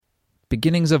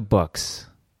Beginnings of books.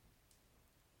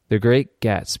 The Great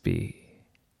Gatsby.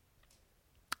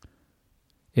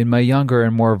 In my younger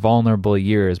and more vulnerable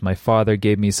years, my father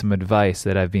gave me some advice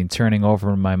that I've been turning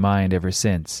over in my mind ever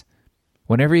since.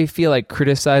 Whenever you feel like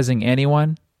criticizing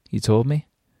anyone, he told me,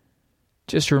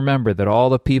 just remember that all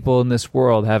the people in this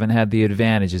world haven't had the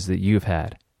advantages that you've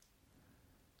had.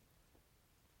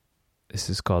 This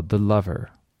is called The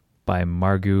Lover by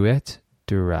Marguerite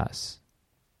Duras.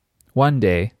 One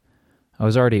day, I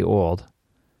was already old.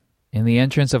 In the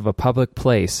entrance of a public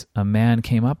place, a man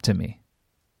came up to me.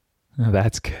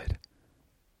 That's good.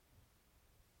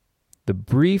 The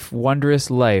Brief Wondrous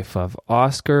Life of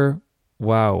Oscar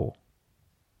Wilde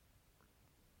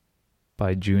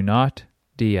by Junot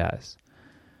Diaz.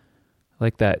 I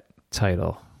like that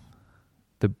title.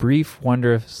 The Brief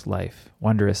Wondrous Life.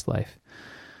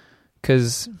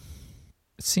 Because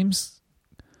it seems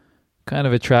kind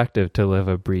of attractive to live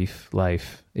a brief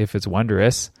life if it's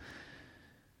wondrous.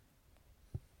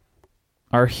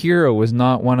 Our hero was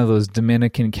not one of those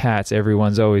Dominican cats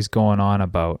everyone's always going on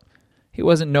about. He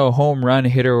wasn't no home run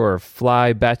hitter or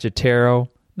fly bachatero,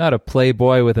 not a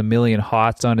playboy with a million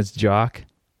hots on his jock.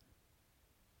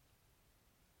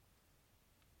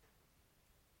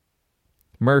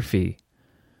 Murphy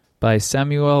by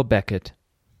Samuel Beckett.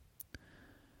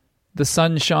 The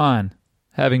sun shone,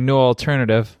 having no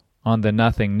alternative, on the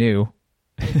nothing new.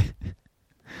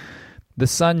 The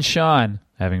sun shone,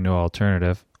 having no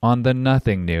alternative, on the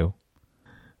nothing new.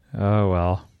 Oh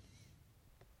well.